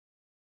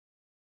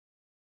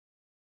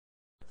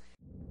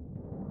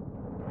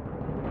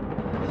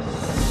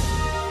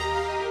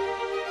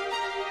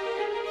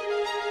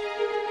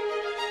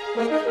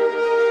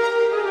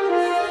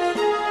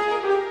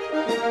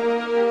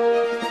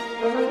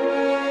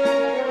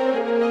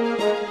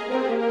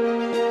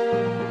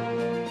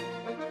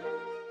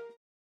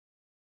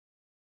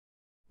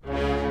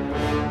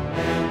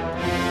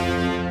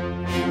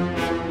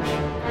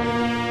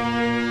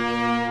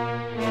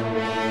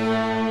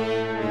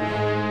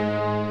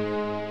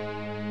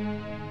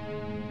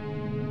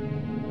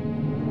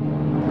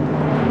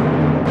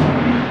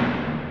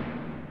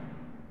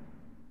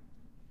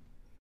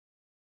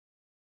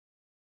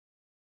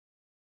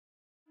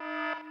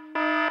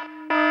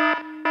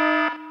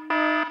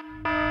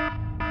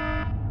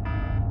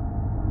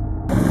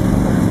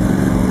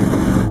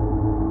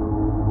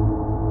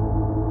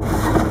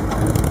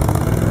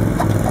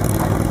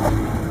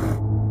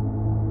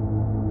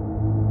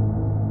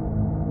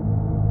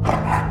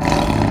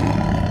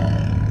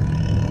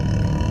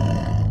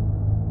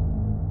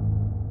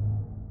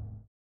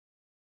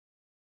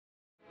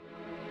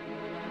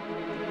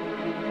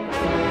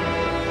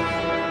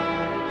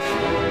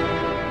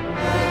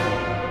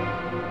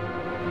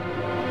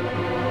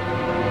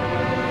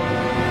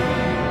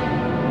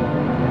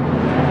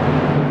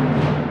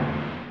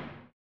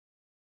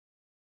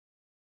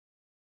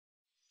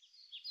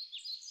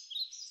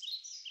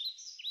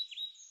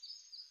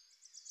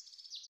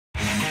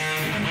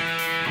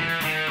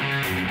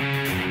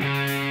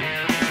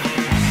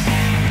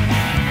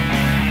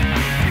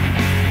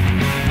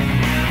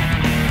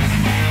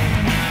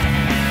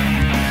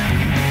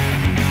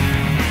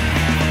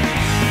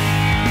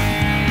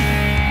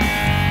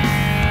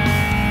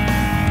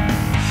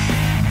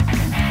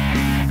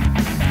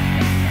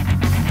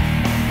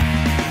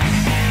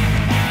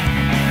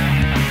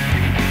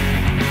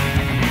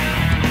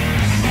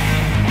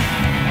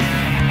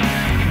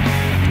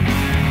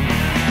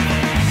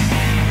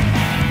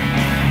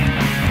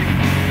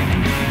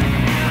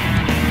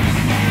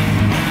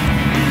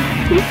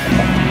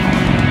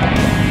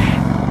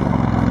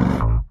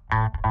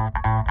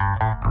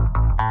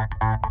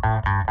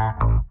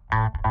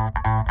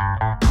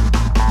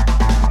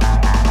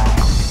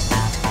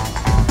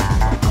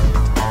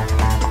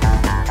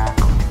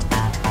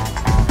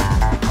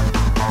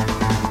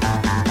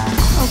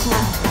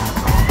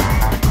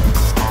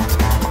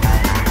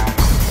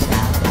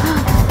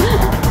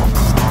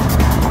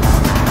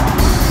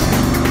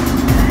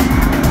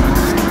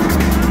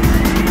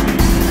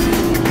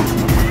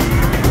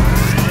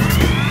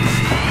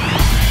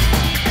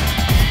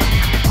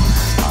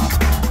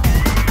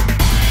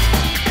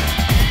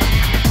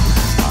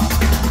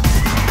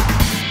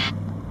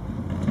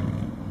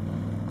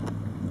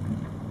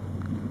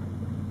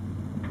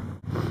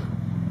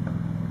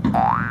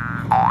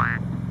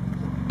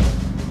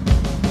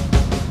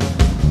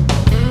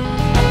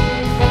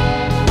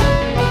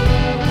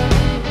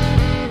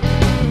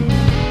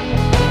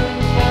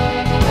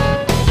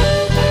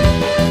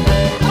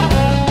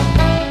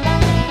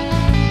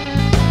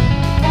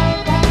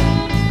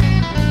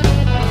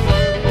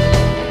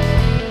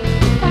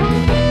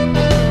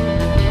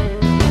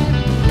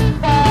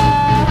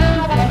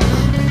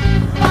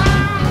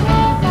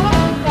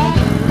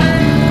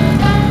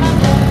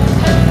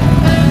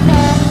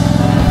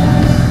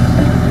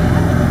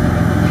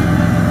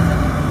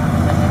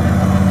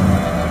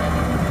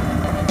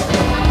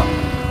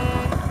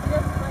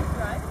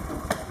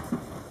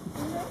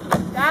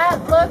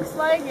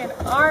like an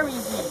army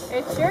jeep.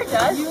 It sure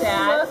does. You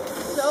look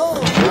so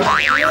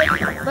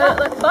good. But it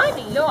looks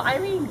funny. No, I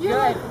mean you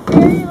good. Look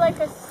very like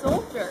a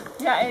soldier.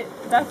 Yeah,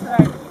 that's what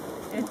I mean.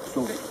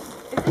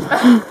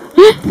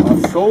 It's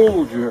a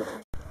soldier.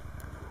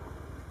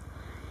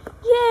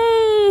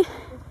 Yay!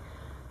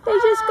 They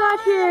just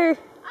got here.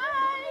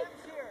 Hi.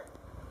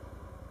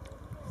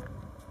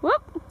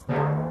 Whoop.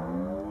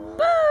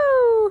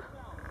 Boo!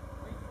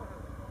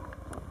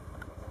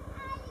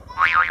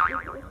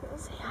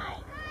 Say hi.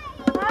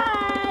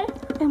 Hi.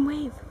 And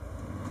wave.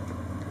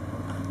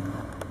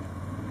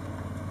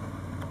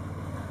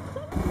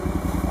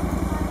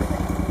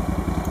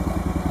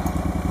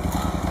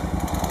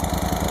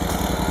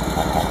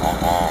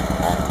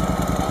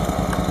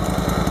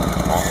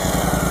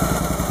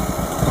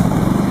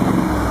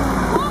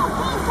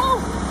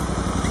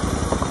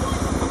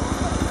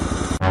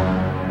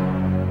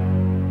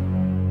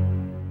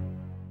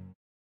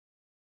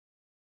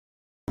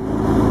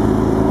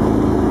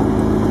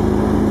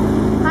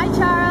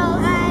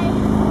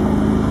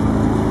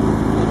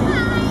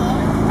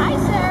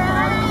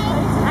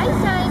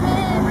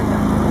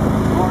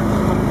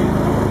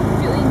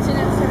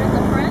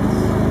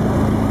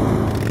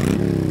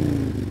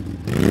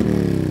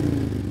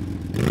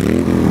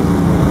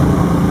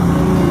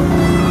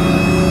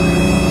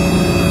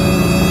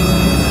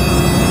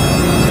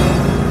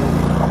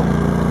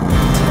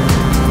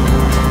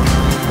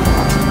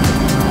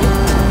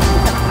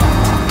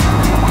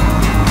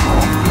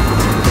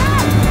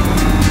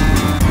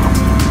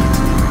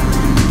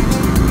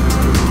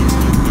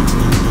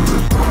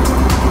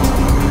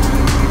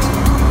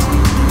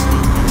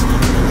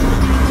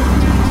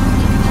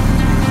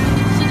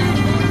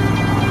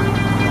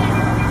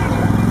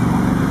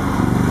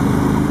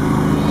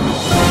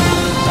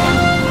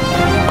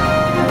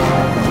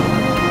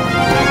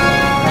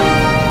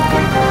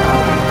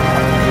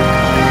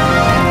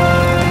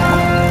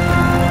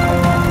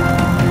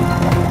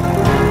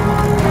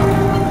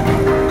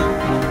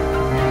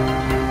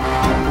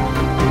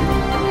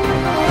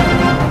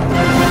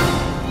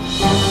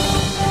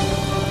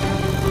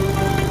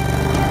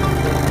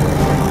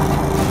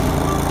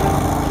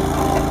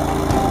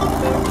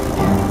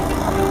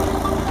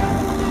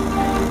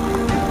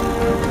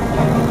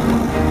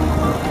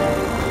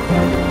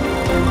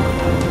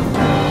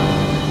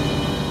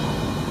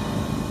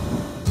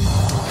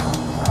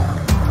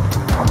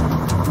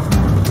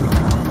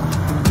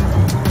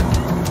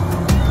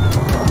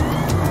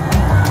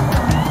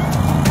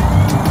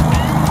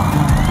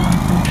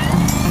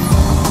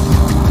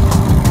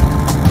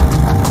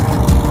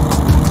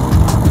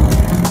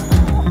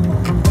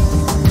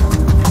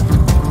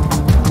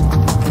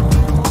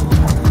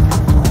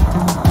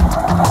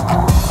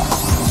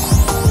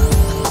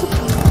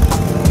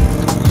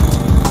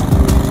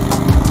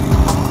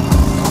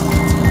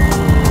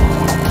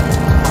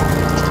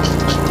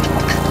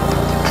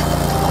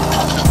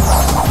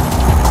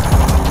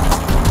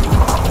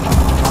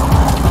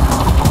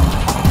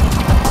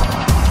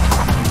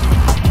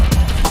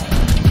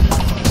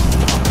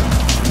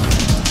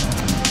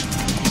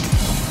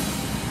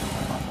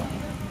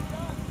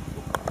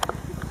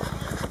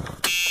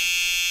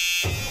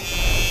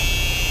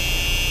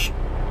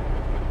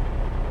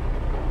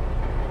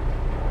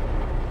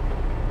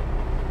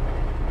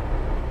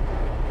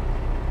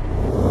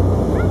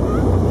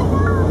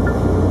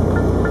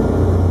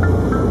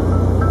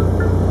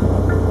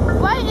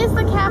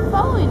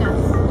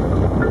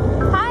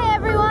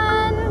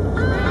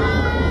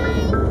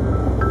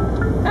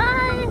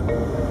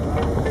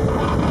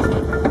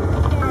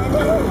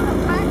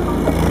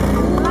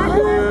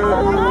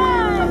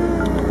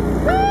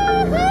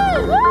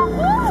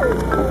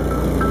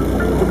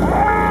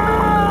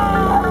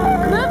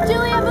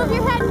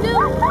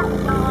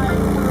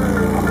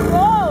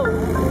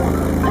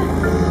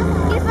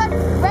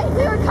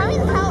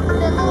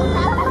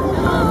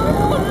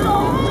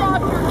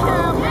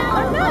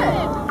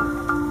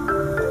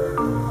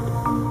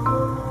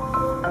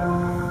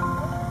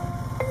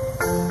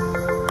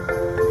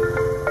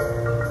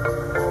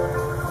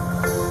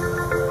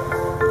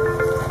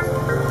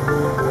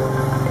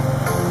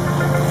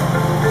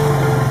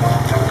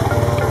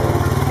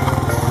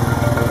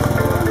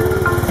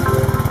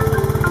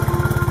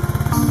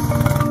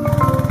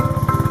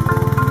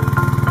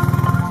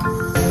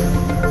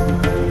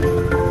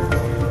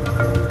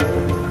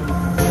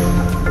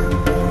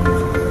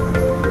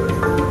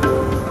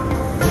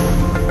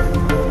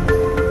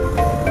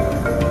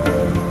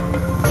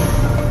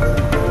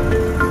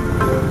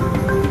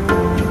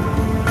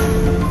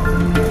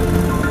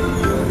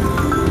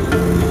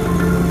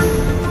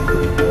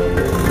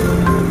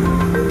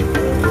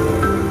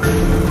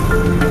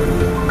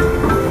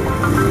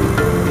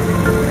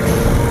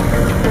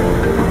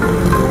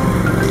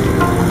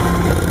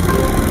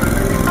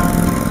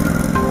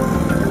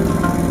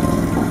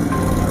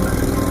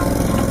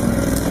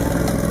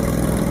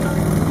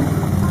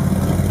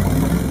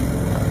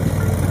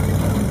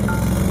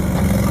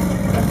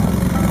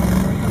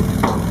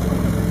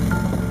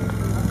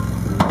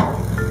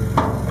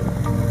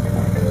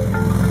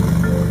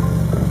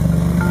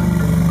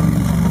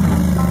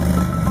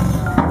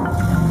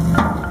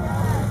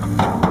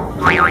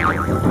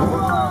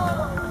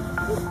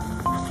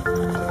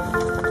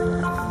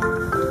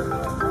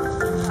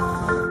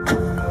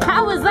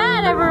 How was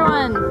that,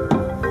 everyone?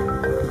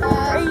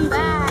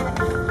 Bad.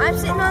 I'm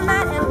sitting on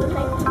that and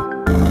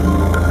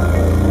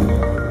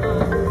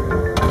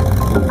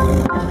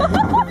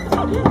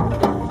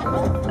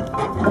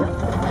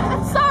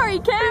Sorry,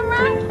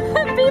 camera.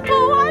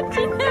 People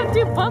watching them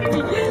too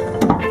bumpy.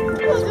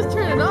 We'll just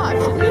turn it off,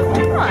 shouldn't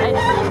we? Right.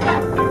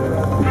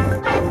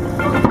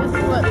 This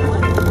is what.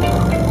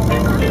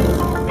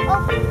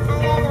 oh,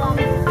 another one.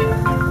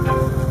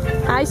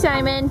 Hi,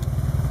 Simon.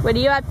 What are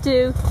you up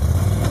to?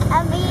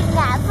 I'm eating an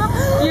apple.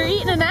 You're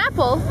eating an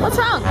apple? What's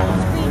wrong?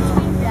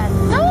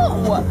 No!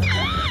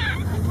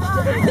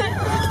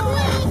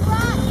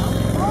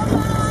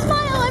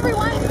 Smile,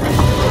 everyone!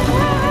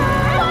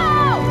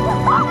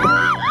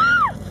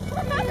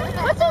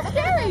 What's so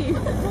scary? You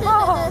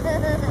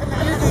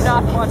do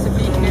not want to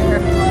be here.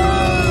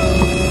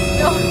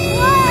 No.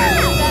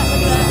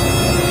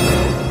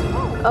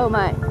 Oh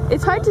my.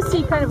 It's hard to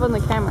see kind of on the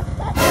camera.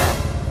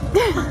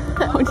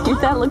 Oh dude,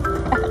 that looked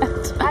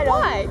bad.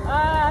 Why?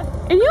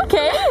 Are you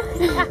okay?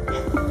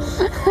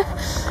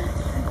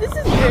 This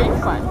is great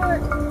fun.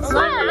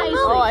 Smile, nicely.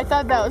 Oh, I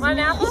thought that was One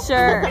apple?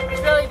 Sure.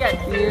 It's really good.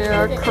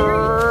 You're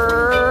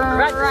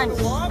crunch.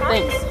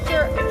 Thanks.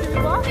 Sure. Should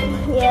we walk?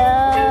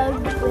 Yeah.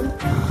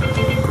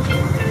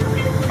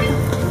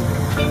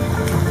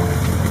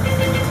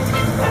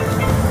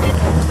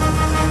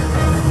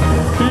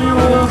 He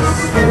will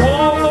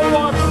swallow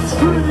up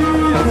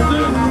trees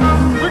in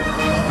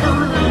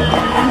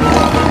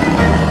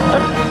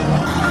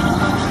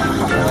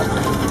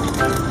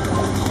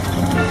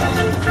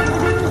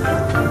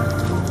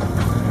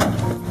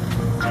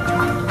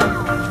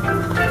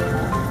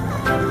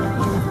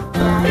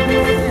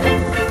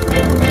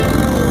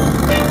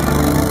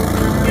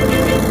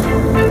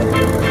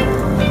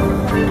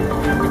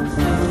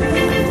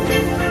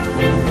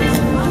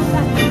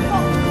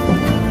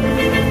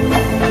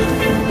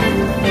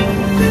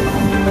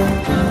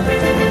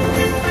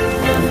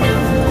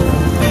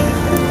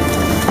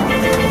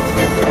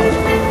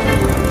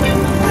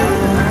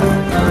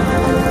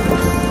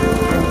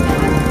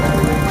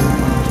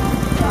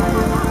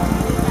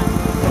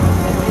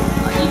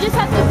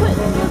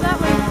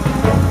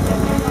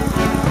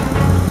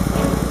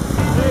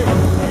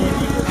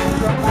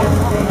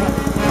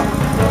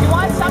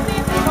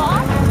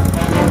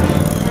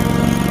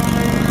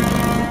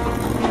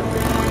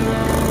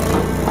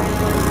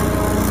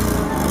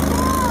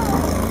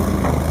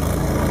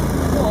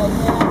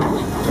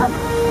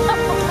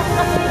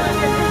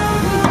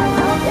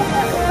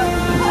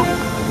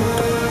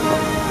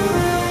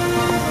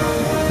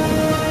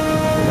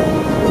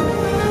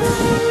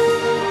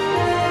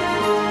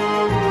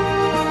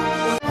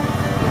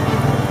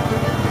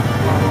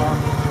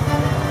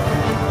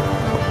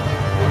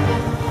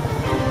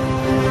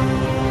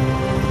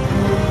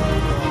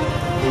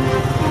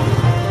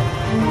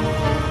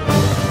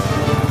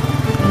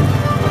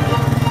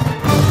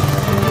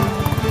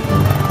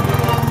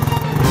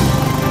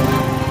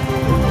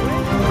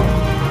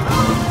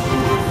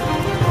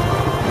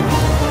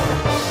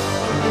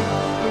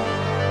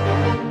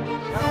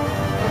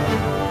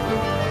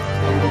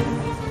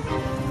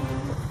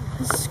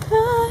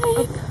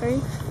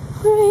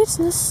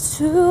Greatness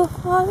to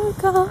our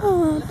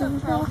God.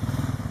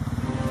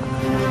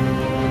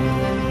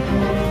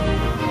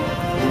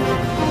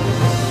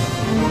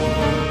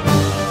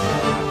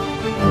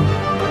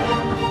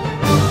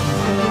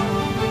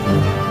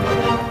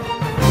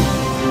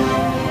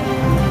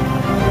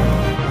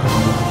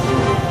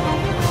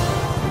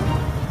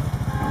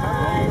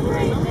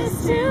 Greatness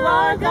to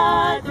our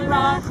God, the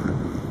rock.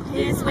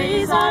 His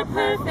ways are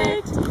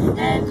perfect,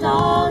 and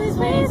all his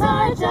ways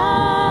are just.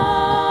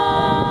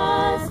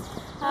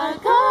 A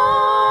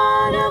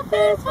God of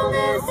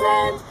faithfulness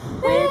and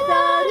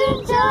without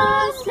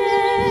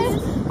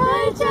injustice,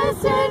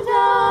 righteous and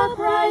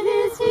upright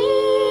is he.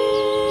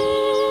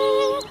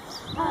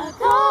 A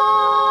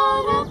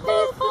God of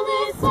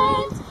faithfulness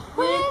and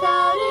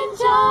without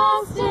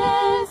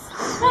injustice,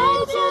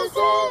 righteous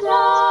and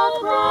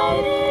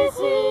upright is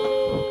he.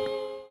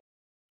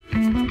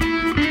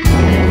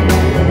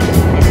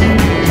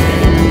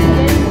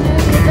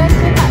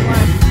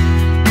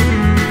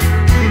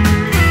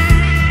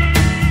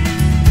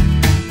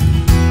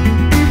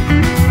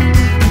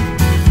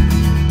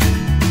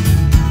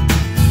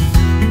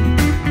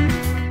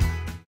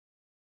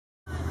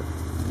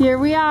 Here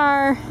we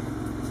are,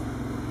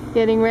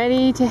 getting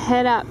ready to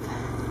head up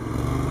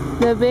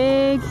the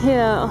big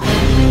hill.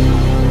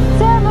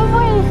 Sarah, move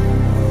away!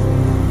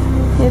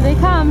 Here they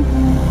come.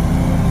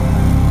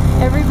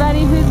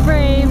 Everybody who's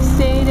brave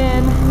stayed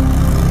in.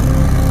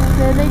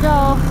 There they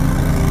go.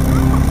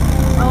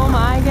 Oh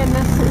my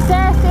goodness.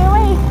 Sarah, stay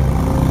away!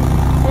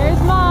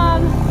 There's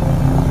Mom.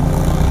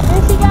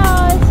 There she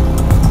goes.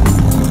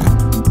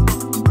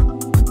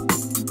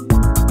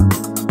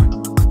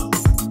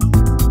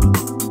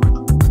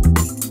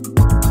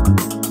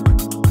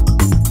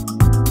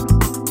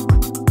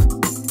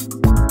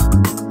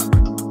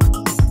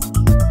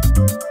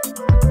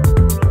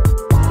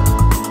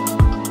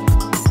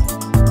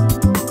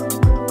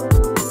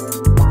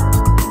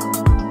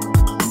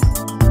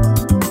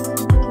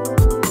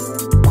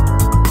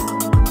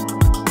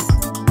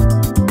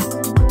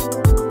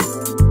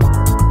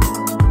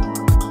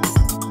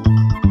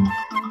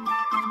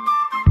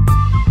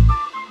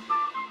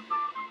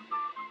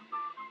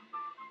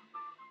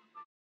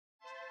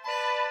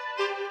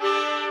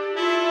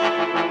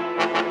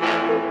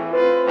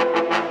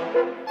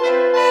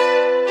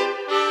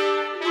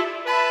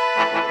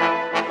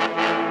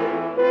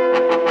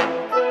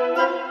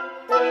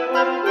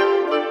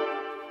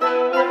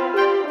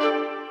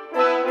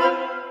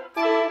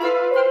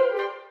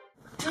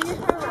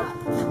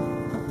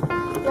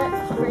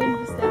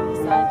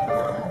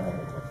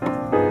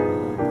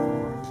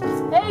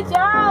 Hey,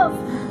 Charles!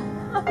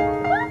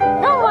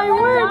 Oh my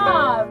word!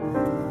 Job.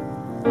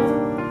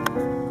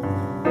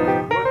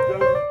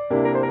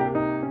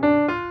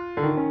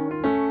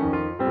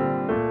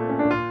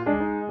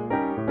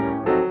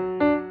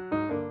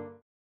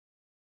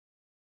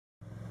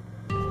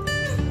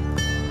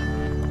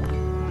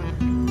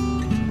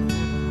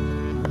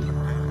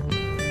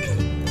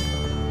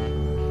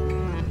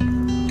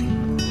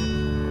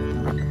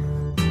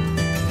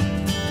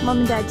 Mom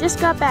and Dad just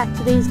got back.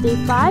 Today's day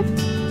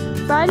 5.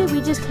 Friday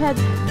we just had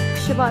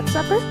Shabbat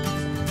supper.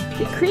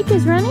 The creek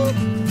is running.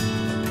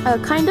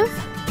 Kind of.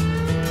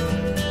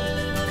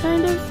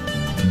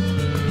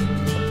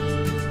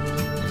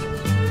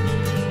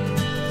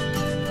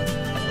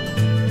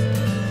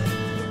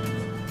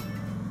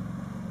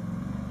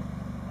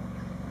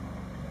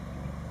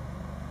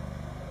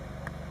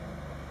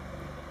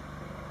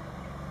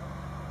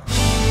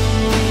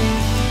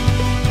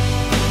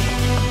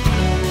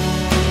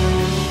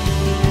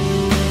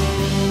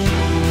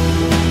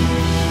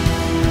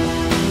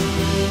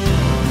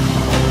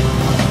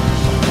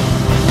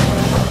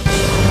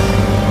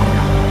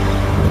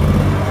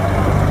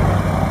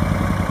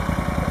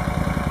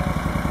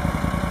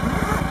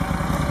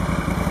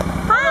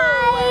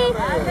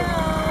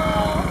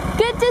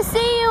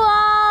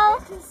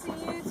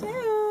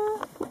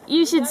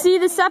 You should see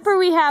the supper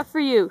we have for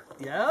you.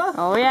 Yeah?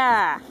 Oh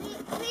yeah.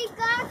 We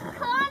got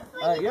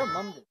conflict. Yeah,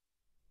 Mom did.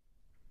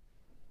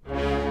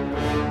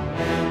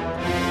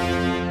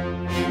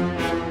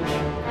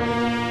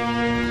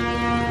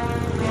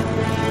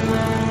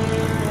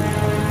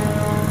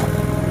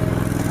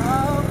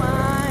 Oh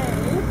my.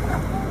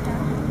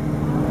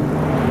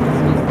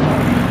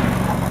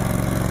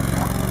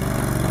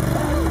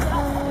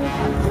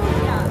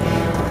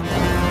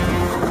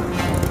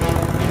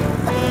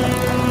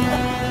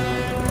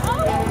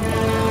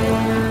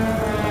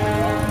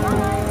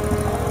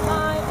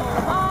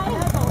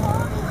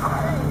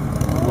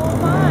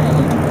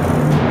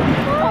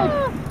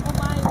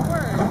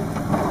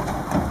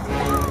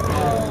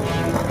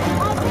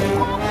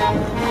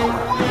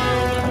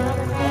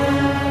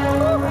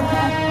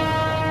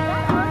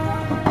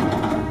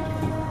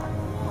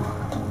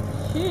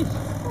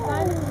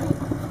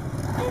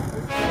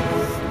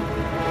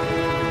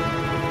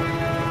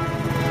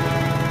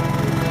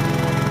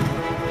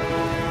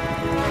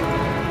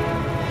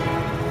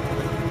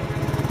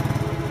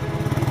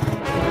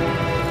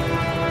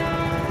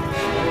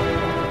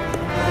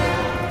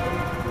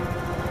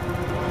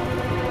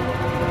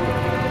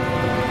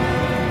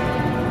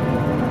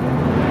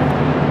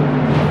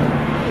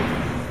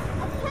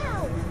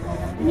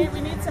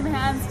 We need some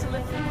hands to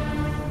lift.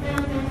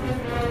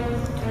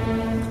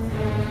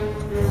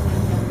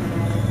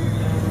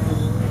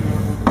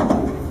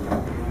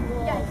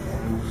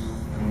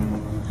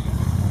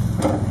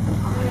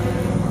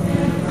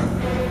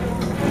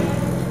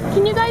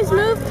 Can you guys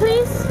move,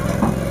 please?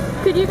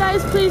 Could you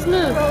guys please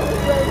move?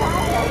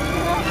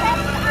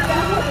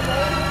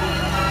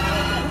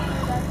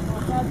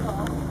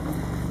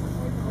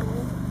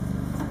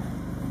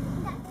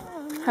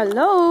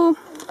 Hello.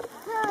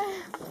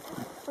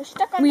 We're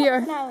stuck on We top are-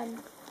 of an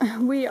island.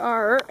 We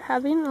are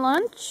having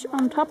lunch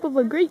on top of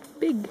a great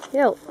big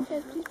hill.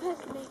 Please pass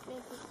the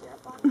maple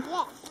syrup on.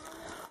 Yes.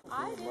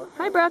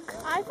 Hi, Brooke.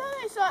 I thought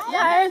I saw.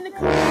 Yeah, in the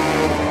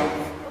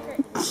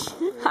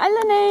Hi,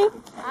 Linnae.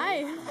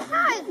 Hi.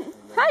 Hi.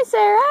 Hi,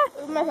 Sarah.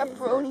 My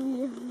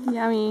pepperoni.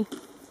 Yummy.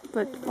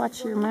 But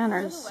watch your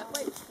manners.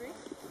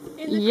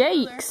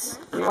 Yikes.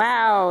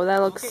 Wow,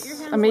 that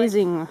looks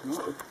amazing.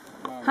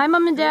 Hi,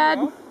 Mom and Dad.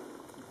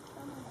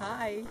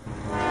 Hi.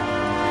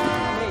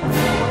 Wait,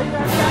 where's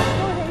our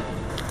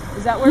fast?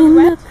 Is that where we In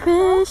the went?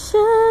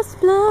 precious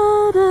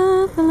blood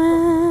of the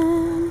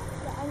Lamb.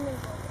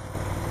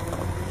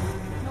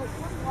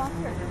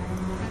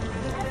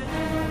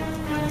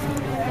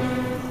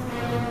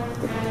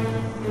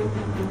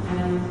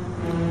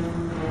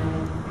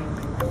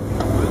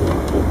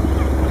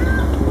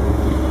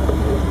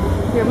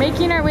 We're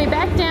making our way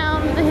back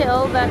down the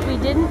hill that we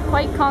didn't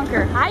quite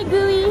conquer. Hi,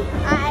 Gooey.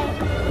 Hi.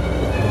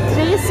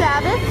 Today is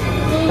Sabbath,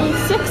 day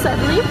 6, I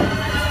believe.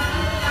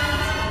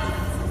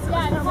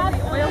 Yeah, and have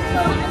the oil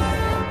float.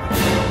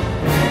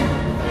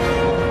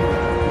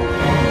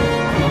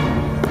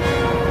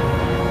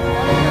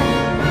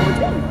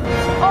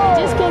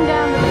 Just came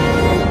down the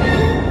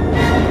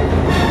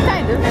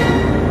kind of.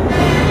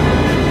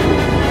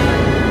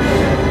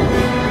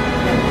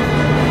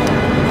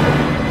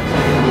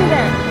 Hey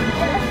there.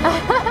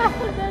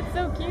 That's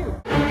so cute.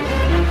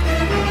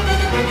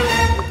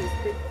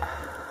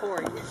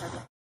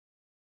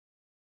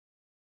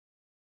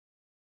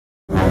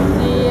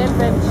 The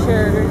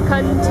adventure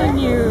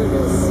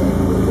continues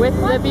with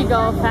the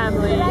Biegel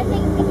family. Can I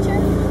take a picture?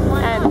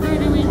 And who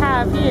do we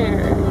have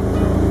here?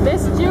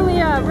 Miss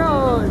Julia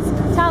Rose.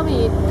 Tell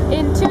me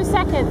in 2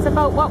 seconds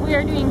about what we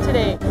are doing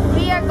today.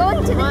 We are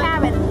going to the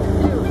cabin.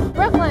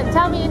 Brooklyn,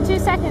 tell me in 2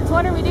 seconds,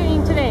 what are we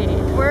doing today?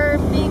 We're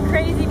being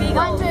crazy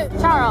beagles.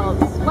 Charles,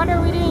 what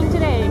are we doing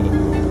today?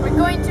 We're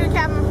going to a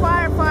cabin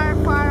far, far,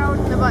 far out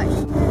in the bush.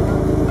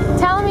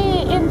 Tell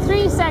me in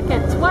 3 seconds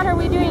seconds, what are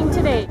we doing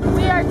today?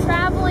 We are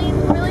traveling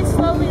really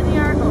slowly in the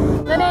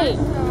Argo. Linnae,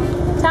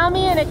 tell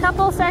me in a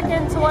couple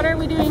seconds, what are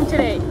we doing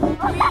today? We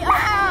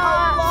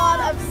have a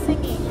lot of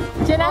singing.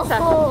 Janessa.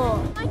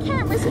 My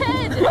camera's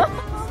head.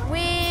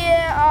 We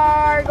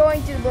are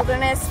going to the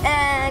wilderness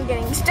and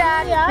getting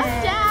stuck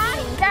and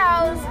eating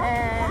cows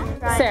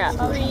and Sarah,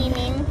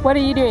 screaming. what are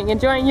you doing?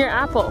 Enjoying your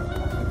apple?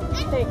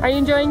 Are you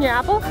enjoying your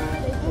apple?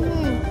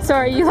 So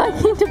are you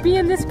liking to be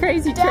in this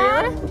crazy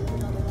trailer?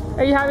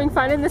 Are you having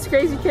fun in this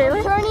crazy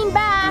trailer? Turning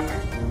back.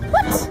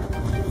 What?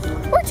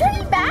 We're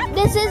turning back?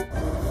 This is...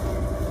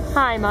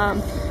 Hi,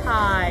 Mom.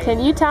 Hi. Can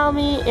you tell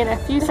me in a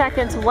few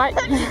seconds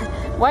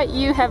what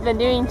you have been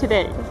doing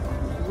today?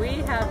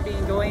 We have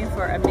been going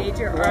for a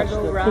major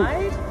Argo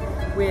ride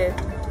with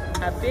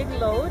a big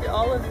load,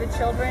 all of the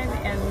children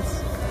and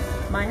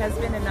my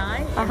husband and I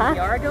in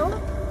the Argo.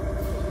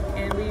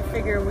 And we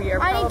figure we are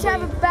I need to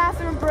have a probably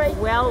bathroom break.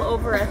 well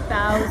over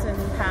 1,000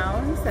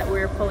 pounds that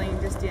we're pulling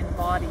just in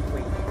body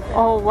weight.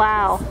 Oh,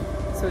 wow.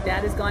 So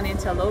Dad has gone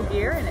into low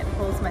gear and it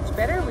pulls much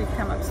better. We've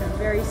come up some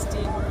very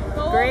steep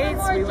grades.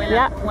 We went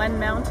up one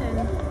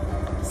mountain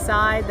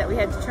side that we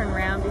had to turn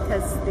around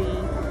because we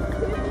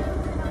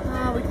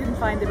couldn't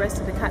find the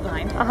rest of the cut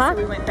line. So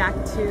we went back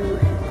to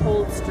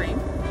Coldstream,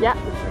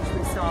 which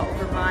we saw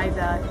over by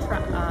the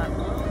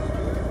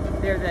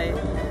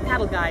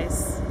cattle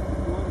guys'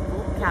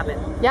 cabin.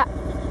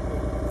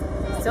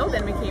 So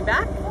then we came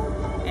back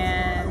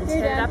and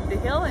headed up the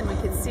hill, and we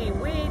could see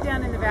way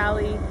down in the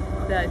valley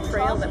the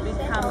trail that we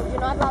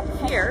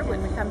come here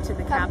when we come to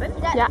the cabin.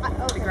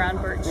 The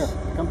ground birch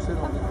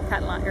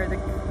cut line, or the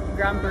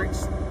ground birch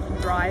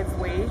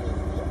driveway.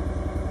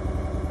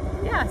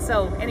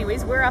 So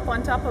anyways, we're up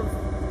on top of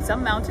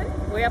some mountain,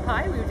 way up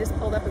high. We just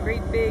pulled up a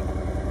great big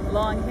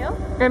long hill.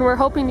 And we're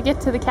hoping to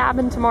get to the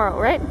cabin tomorrow,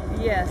 right?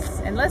 Yes,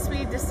 unless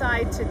we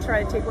decide to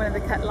try to take one of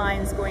the cut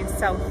lines going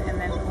south and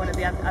then one of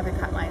the other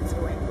cut lines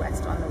going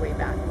west on the way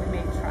back. We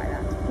may try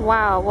that.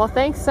 Wow, well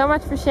thanks so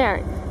much for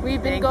sharing.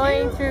 We've been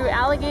going through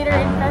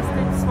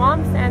alligator-infested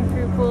swamps and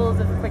through pools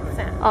of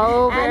quicksand.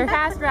 And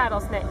past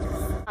rattlesnakes.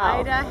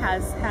 Ida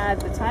has had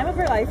the time of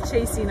her life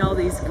chasing all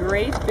these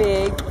great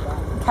big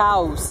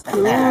cows.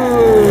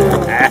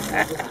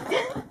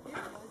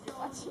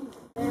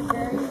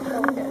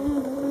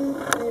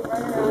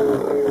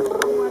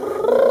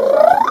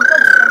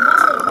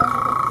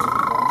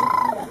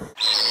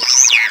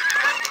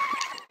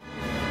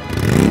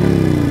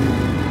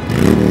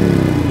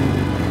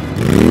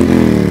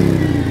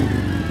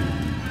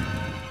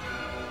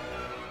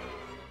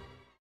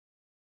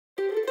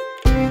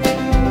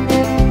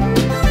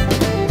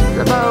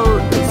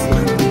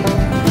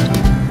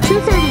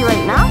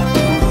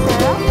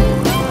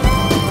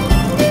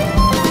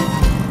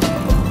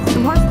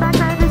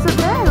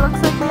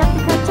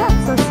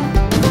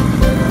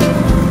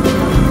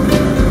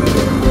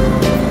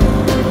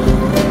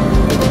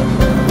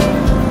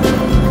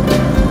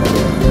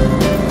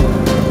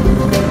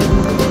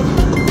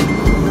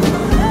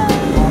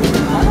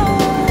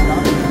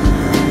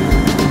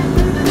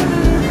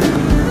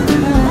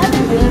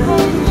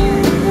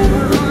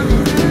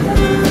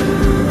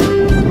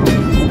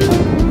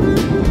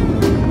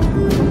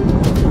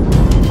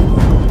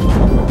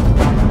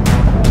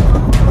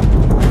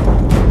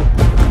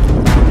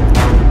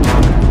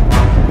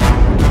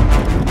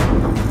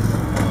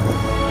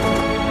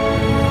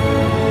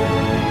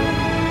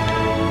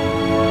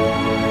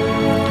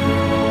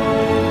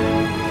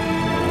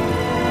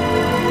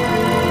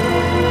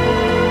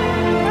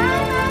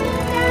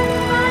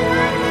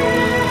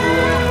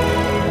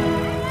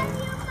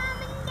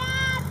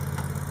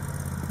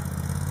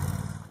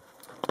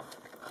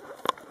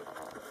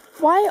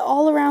 Why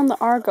all around the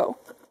Argo?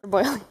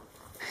 Boiling.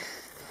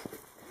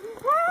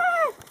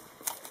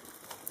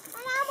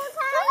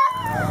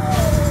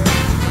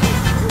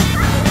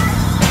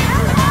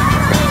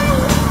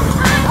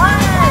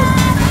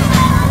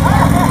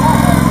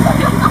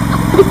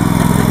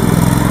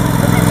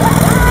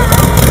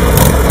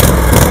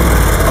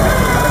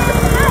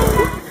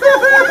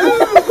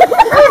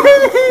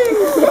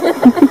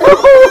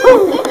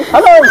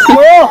 Hello,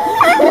 Small.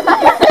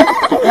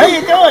 How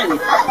you doing?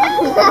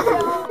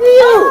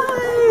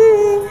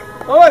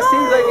 Oh, it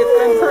seems like it's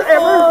been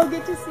forever. Oh,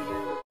 good to see you.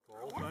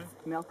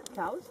 Milk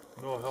cows?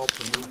 No help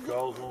to move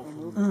cows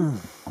home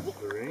from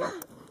there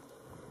ain't.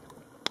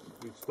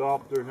 We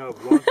stop there and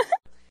have lunch.